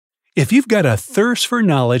If you've got a thirst for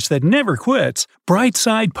knowledge that never quits,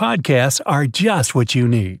 Brightside Podcasts are just what you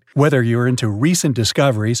need. Whether you're into recent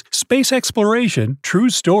discoveries, space exploration, true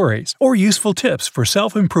stories, or useful tips for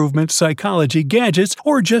self-improvement, psychology, gadgets,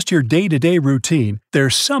 or just your day-to-day routine,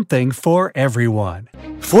 there's something for everyone.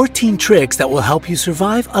 14 tricks that will help you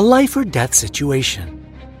survive a life or death situation.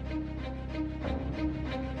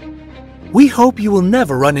 We hope you will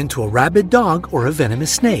never run into a rabid dog or a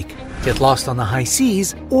venomous snake, get lost on the high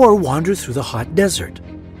seas, or wander through the hot desert.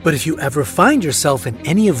 But if you ever find yourself in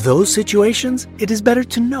any of those situations, it is better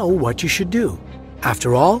to know what you should do.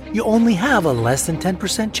 After all, you only have a less than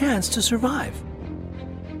 10% chance to survive.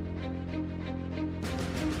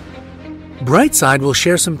 Brightside will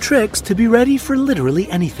share some tricks to be ready for literally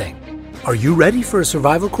anything. Are you ready for a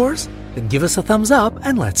survival course? Then give us a thumbs up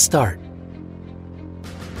and let's start.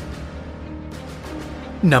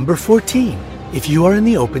 Number 14. If you are in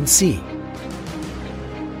the open sea.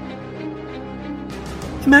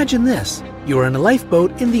 Imagine this. You are in a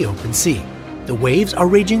lifeboat in the open sea. The waves are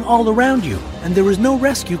raging all around you, and there is no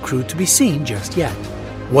rescue crew to be seen just yet.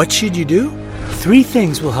 What should you do? 3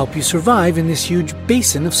 things will help you survive in this huge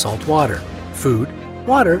basin of salt water: food,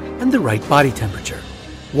 water, and the right body temperature.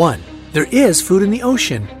 1. There is food in the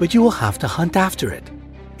ocean, but you will have to hunt after it.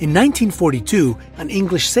 In 1942, an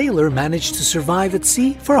English sailor managed to survive at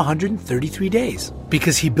sea for 133 days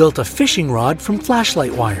because he built a fishing rod from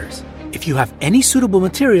flashlight wires. If you have any suitable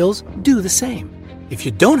materials, do the same. If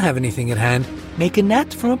you don't have anything at hand, make a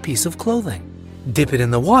net from a piece of clothing. Dip it in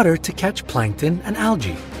the water to catch plankton and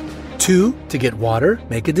algae. 2. To get water,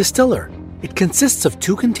 make a distiller. It consists of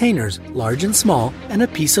 2 containers, large and small, and a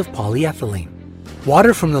piece of polyethylene.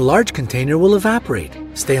 Water from the large container will evaporate,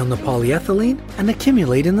 stay on the polyethylene, and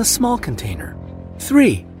accumulate in the small container.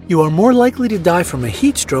 3. You are more likely to die from a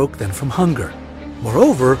heat stroke than from hunger.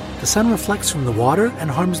 Moreover, the sun reflects from the water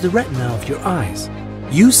and harms the retina of your eyes.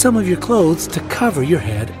 Use some of your clothes to cover your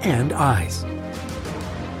head and eyes.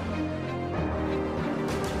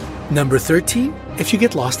 Number 13. If you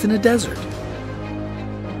get lost in a desert.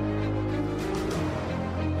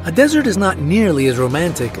 A desert is not nearly as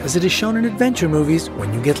romantic as it is shown in adventure movies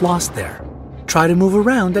when you get lost there. Try to move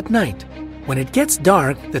around at night. When it gets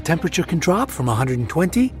dark, the temperature can drop from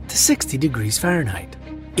 120 to 60 degrees Fahrenheit.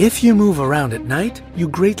 If you move around at night, you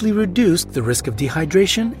greatly reduce the risk of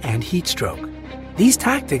dehydration and heat stroke. These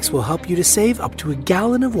tactics will help you to save up to a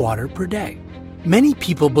gallon of water per day. Many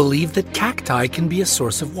people believe that cacti can be a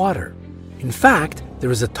source of water. In fact, there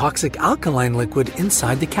is a toxic alkaline liquid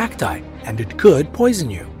inside the cacti, and it could poison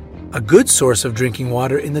you. A good source of drinking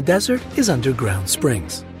water in the desert is underground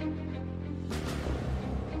springs.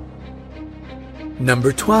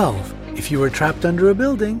 Number 12. If you are trapped under a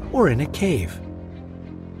building or in a cave.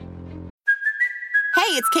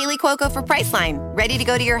 Hey, it's Kaylee Cuoco for Priceline. Ready to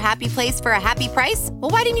go to your happy place for a happy price?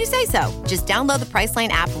 Well, why didn't you say so? Just download the Priceline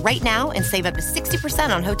app right now and save up to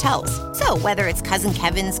 60% on hotels. So whether it's Cousin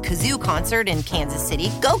Kevin's Kazoo Concert in Kansas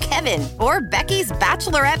City, go Kevin, or Becky's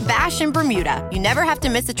Bachelorette Bash in Bermuda, you never have to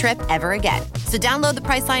miss a trip ever again. So download the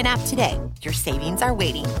Priceline app today. Your savings are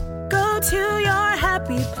waiting. Go to your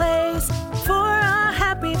happy place for a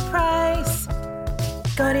happy price.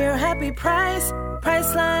 Go to your happy price,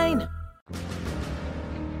 Priceline.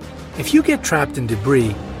 If you get trapped in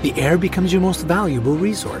debris, the air becomes your most valuable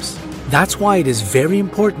resource. That's why it is very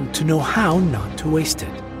important to know how not to waste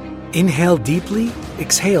it. Inhale deeply,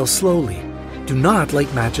 exhale slowly. Do not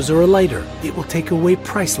light matches or a lighter. It will take away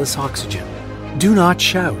priceless oxygen. Do not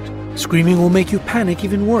shout. Screaming will make you panic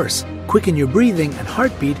even worse, quicken your breathing and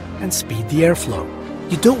heartbeat, and speed the airflow.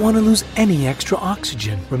 You don't want to lose any extra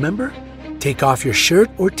oxygen, remember? Take off your shirt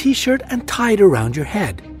or t-shirt and tie it around your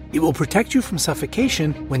head. It will protect you from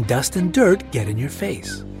suffocation when dust and dirt get in your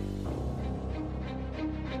face.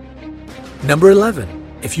 Number 11.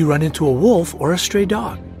 If you run into a wolf or a stray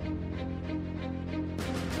dog.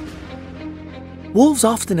 Wolves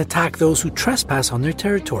often attack those who trespass on their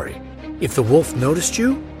territory. If the wolf noticed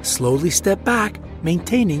you, slowly step back,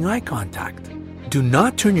 maintaining eye contact. Do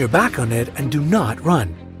not turn your back on it and do not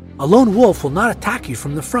run. A lone wolf will not attack you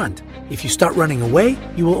from the front. If you start running away,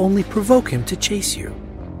 you will only provoke him to chase you.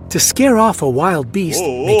 To scare off a wild beast,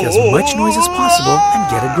 make as much noise as possible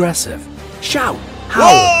and get aggressive. Shout,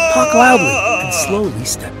 howl, talk loudly, and slowly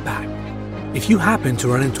step back. If you happen to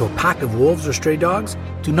run into a pack of wolves or stray dogs,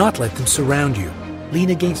 do not let them surround you. Lean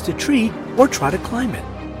against a tree or try to climb it.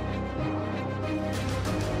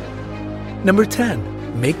 Number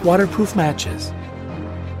 10. Make waterproof matches.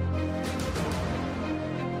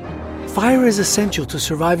 Fire is essential to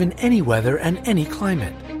survive in any weather and any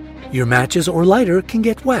climate. Your matches or lighter can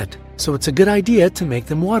get wet, so it's a good idea to make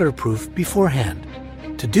them waterproof beforehand.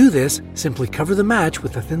 To do this, simply cover the match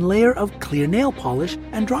with a thin layer of clear nail polish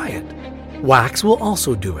and dry it. Wax will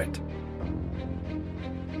also do it.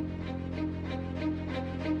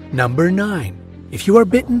 Number 9. If you are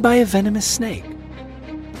bitten by a venomous snake.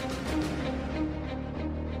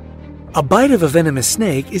 A bite of a venomous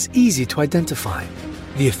snake is easy to identify.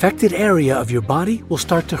 The affected area of your body will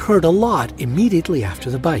start to hurt a lot immediately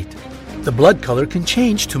after the bite. The blood color can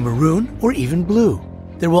change to maroon or even blue.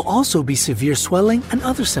 There will also be severe swelling and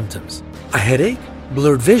other symptoms. A headache,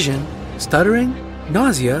 blurred vision, stuttering,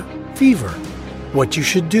 nausea, fever. What you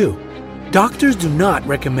should do. Doctors do not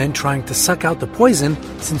recommend trying to suck out the poison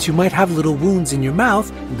since you might have little wounds in your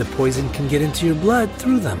mouth and the poison can get into your blood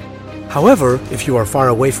through them. However, if you are far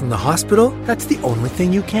away from the hospital, that's the only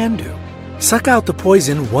thing you can do. Suck out the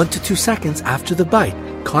poison 1 to 2 seconds after the bite,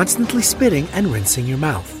 constantly spitting and rinsing your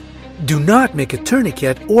mouth. Do not make a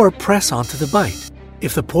tourniquet or press onto the bite.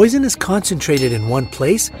 If the poison is concentrated in one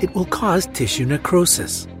place, it will cause tissue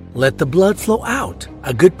necrosis. Let the blood flow out.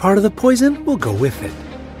 A good part of the poison will go with it.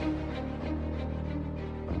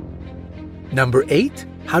 Number 8.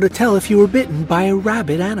 How to tell if you were bitten by a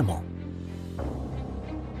rabid animal.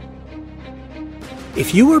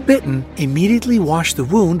 If you were bitten, immediately wash the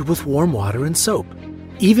wound with warm water and soap.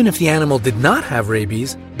 Even if the animal did not have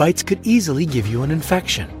rabies, bites could easily give you an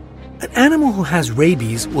infection. An animal who has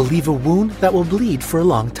rabies will leave a wound that will bleed for a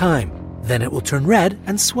long time. Then it will turn red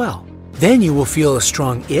and swell. Then you will feel a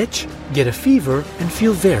strong itch, get a fever, and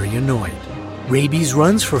feel very annoyed. Rabies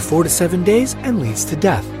runs for 4 to 7 days and leads to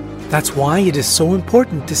death. That's why it is so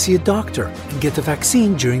important to see a doctor and get the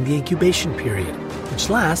vaccine during the incubation period, which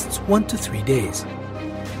lasts 1 to 3 days.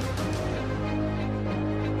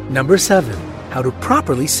 Number 7. How to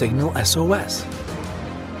properly signal SOS.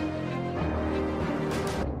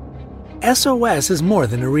 SOS is more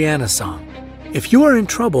than a Rihanna song. If you are in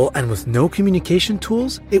trouble and with no communication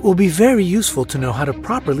tools, it will be very useful to know how to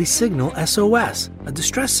properly signal SOS, a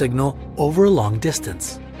distress signal, over a long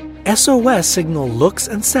distance. SOS signal looks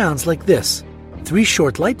and sounds like this: 3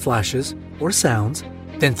 short light flashes, or sounds,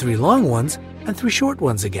 then 3 long ones, and 3 short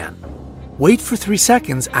ones again. Wait for 3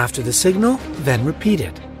 seconds after the signal, then repeat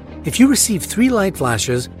it. If you receive 3 light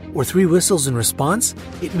flashes or 3 whistles in response,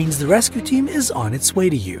 it means the rescue team is on its way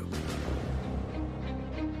to you.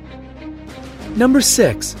 Number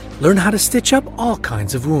 6. Learn how to stitch up all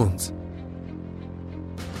kinds of wounds.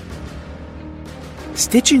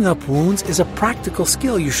 Stitching up wounds is a practical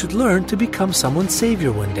skill you should learn to become someone's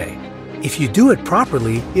savior one day. If you do it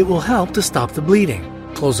properly, it will help to stop the bleeding,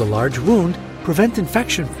 close a large wound, prevent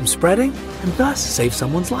infection from spreading, and thus save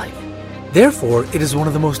someone's life. Therefore, it is one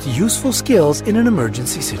of the most useful skills in an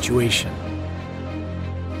emergency situation.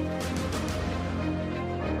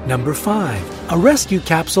 Number 5. A rescue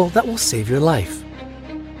capsule that will save your life.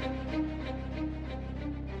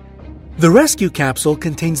 The rescue capsule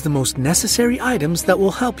contains the most necessary items that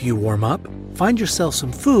will help you warm up, find yourself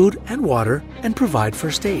some food and water, and provide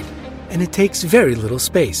first aid. And it takes very little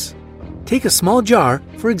space. Take a small jar,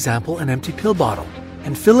 for example an empty pill bottle,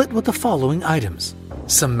 and fill it with the following items: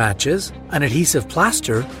 some matches, an adhesive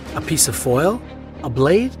plaster, a piece of foil, a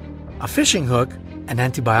blade, a fishing hook, an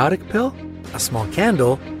antibiotic pill, a small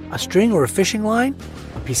candle, a string or a fishing line,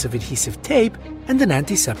 a piece of adhesive tape, and an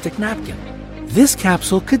antiseptic napkin. This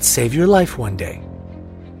capsule could save your life one day.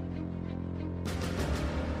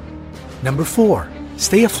 Number 4.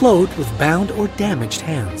 Stay afloat with bound or damaged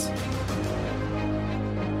hands.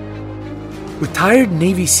 Retired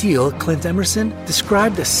Navy SEAL Clint Emerson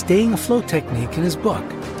described a staying afloat technique in his book.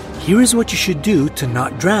 Here is what you should do to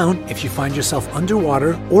not drown if you find yourself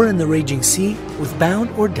underwater or in the raging sea with bound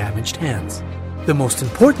or damaged hands. The most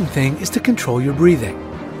important thing is to control your breathing.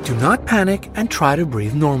 Do not panic and try to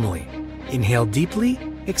breathe normally. Inhale deeply,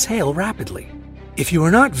 exhale rapidly. If you are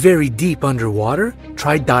not very deep underwater,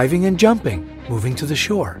 try diving and jumping, moving to the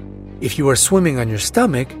shore. If you are swimming on your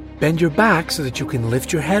stomach, bend your back so that you can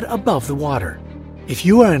lift your head above the water. If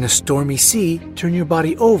you are in a stormy sea, turn your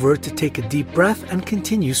body over to take a deep breath and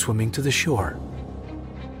continue swimming to the shore.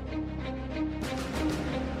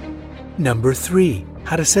 Number 3.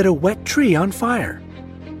 How to set a wet tree on fire.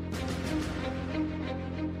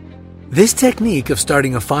 This technique of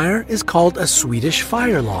starting a fire is called a Swedish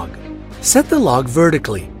fire log. Set the log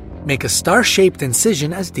vertically. Make a star-shaped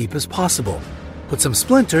incision as deep as possible. Put some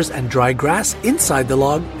splinters and dry grass inside the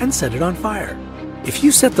log and set it on fire. If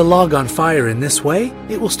you set the log on fire in this way,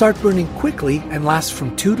 it will start burning quickly and last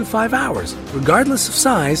from 2 to 5 hours, regardless of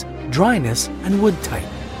size, dryness, and wood type.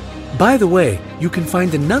 By the way, you can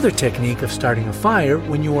find another technique of starting a fire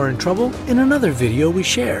when you are in trouble in another video we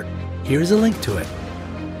shared. Here's a link to it.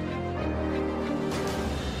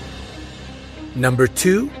 Number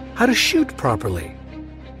 2, how to shoot properly.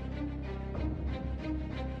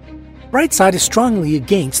 Brightside is strongly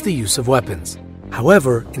against the use of weapons.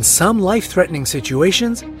 However, in some life-threatening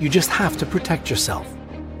situations, you just have to protect yourself.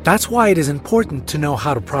 That's why it is important to know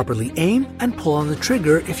how to properly aim and pull on the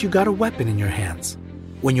trigger if you got a weapon in your hands.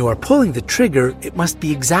 When you are pulling the trigger, it must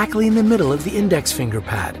be exactly in the middle of the index finger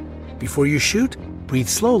pad. Before you shoot, breathe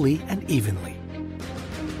slowly and evenly.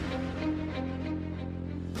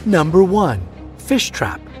 Number 1, fish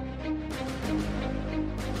trap.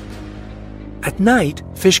 At night,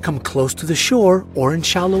 fish come close to the shore or in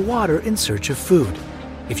shallow water in search of food.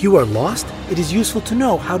 If you are lost, it is useful to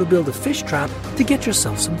know how to build a fish trap to get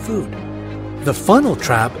yourself some food. The funnel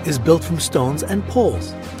trap is built from stones and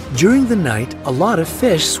poles. During the night, a lot of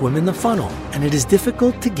fish swim in the funnel, and it is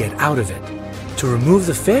difficult to get out of it. To remove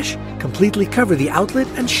the fish, completely cover the outlet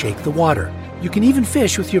and shake the water. You can even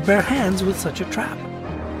fish with your bare hands with such a trap.